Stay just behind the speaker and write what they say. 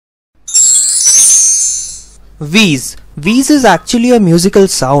Wheeze. Wheeze is actually a musical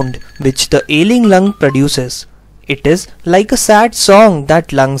sound which the ailing lung produces. It is like a sad song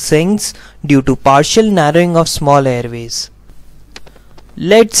that lung sings due to partial narrowing of small airways.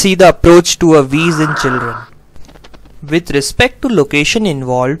 Let's see the approach to a wheeze in children. With respect to location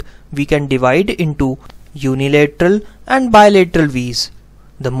involved, we can divide into unilateral and bilateral wheeze.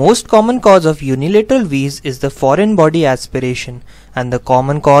 The most common cause of unilateral wheeze is the foreign body aspiration, and the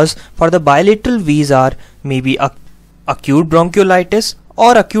common cause for the bilateral wheeze are maybe acute bronchiolitis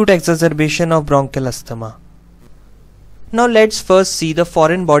or acute exacerbation of bronchial asthma. Now let's first see the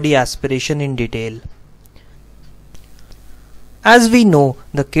foreign body aspiration in detail. As we know,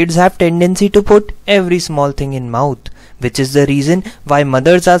 the kids have tendency to put every small thing in mouth, which is the reason why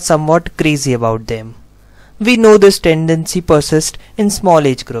mothers are somewhat crazy about them. We know this tendency persists in small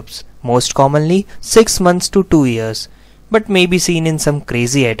age groups, most commonly 6 months to 2 years, but may be seen in some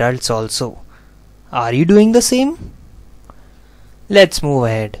crazy adults also. Are you doing the same? Let's move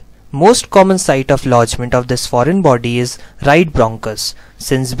ahead. Most common site of lodgement of this foreign body is right bronchus,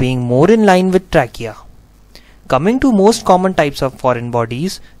 since being more in line with trachea. Coming to most common types of foreign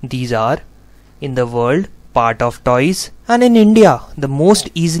bodies, these are in the world part of toys, and in India the most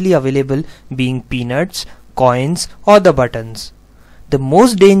easily available being peanuts, coins or the buttons. The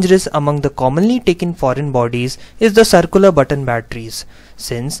most dangerous among the commonly taken foreign bodies is the circular button batteries,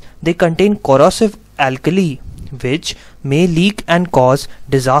 since they contain corrosive alkali which may leak and cause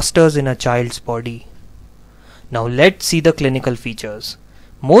disasters in a child's body. Now let's see the clinical features.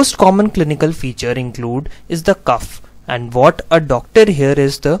 Most common clinical feature include is the cough, and what a doctor here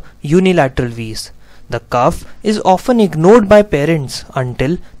is the unilateral wheeze. The cough is often ignored by parents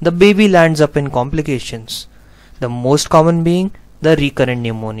until the baby lands up in complications, the most common being the recurrent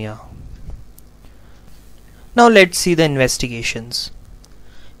pneumonia. Now let's see the investigations.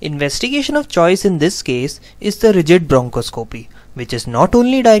 Investigation of choice in this case is the rigid bronchoscopy, which is not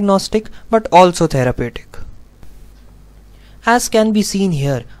only diagnostic but also therapeutic. As can be seen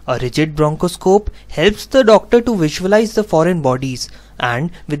here, a rigid bronchoscope helps the doctor to visualize the foreign bodies,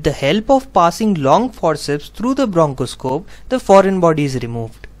 and with the help of passing long forceps through the bronchoscope, the foreign body is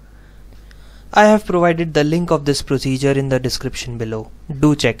removed. I have provided the link of this procedure in the description below.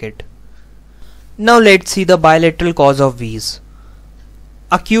 Do check it. Now let's see the bilateral cause of wheeze.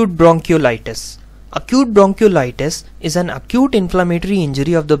 Acute bronchiolitis. Acute bronchiolitis is an acute inflammatory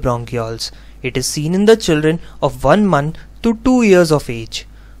injury of the bronchioles. It is seen in the children of 1 month to 2 years of age.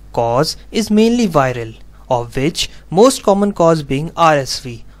 Cause is mainly viral, of which most common cause being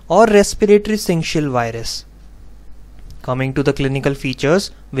RSV or respiratory syncytial virus. Coming to the clinical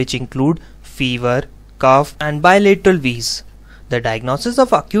features, which include fever, cough and bilateral wheeze. The diagnosis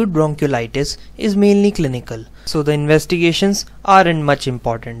of acute bronchiolitis is mainly clinical, so the investigations aren't much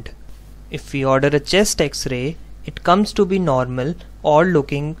important. If we order a chest X-ray, it comes to be normal or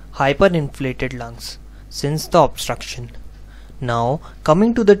looking hyperinflated lungs, since the obstruction. Now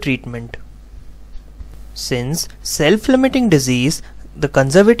coming to the treatment. Since self-limiting disease, the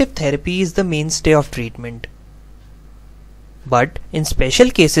conservative therapy is the mainstay of treatment. But in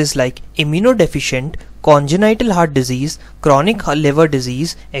special cases like immunodeficient, congenital heart disease, chronic liver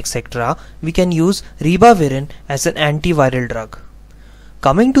disease, etc., we can use ribavirin as an antiviral drug.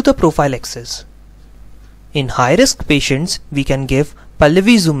 Coming to the prophylaxis. In high-risk patients, we can give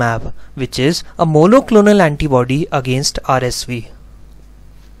palivizumab, which is a monoclonal antibody against RSV.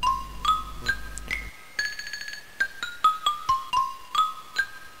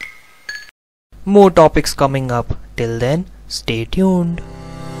 More topics coming up. Till then, stay tuned.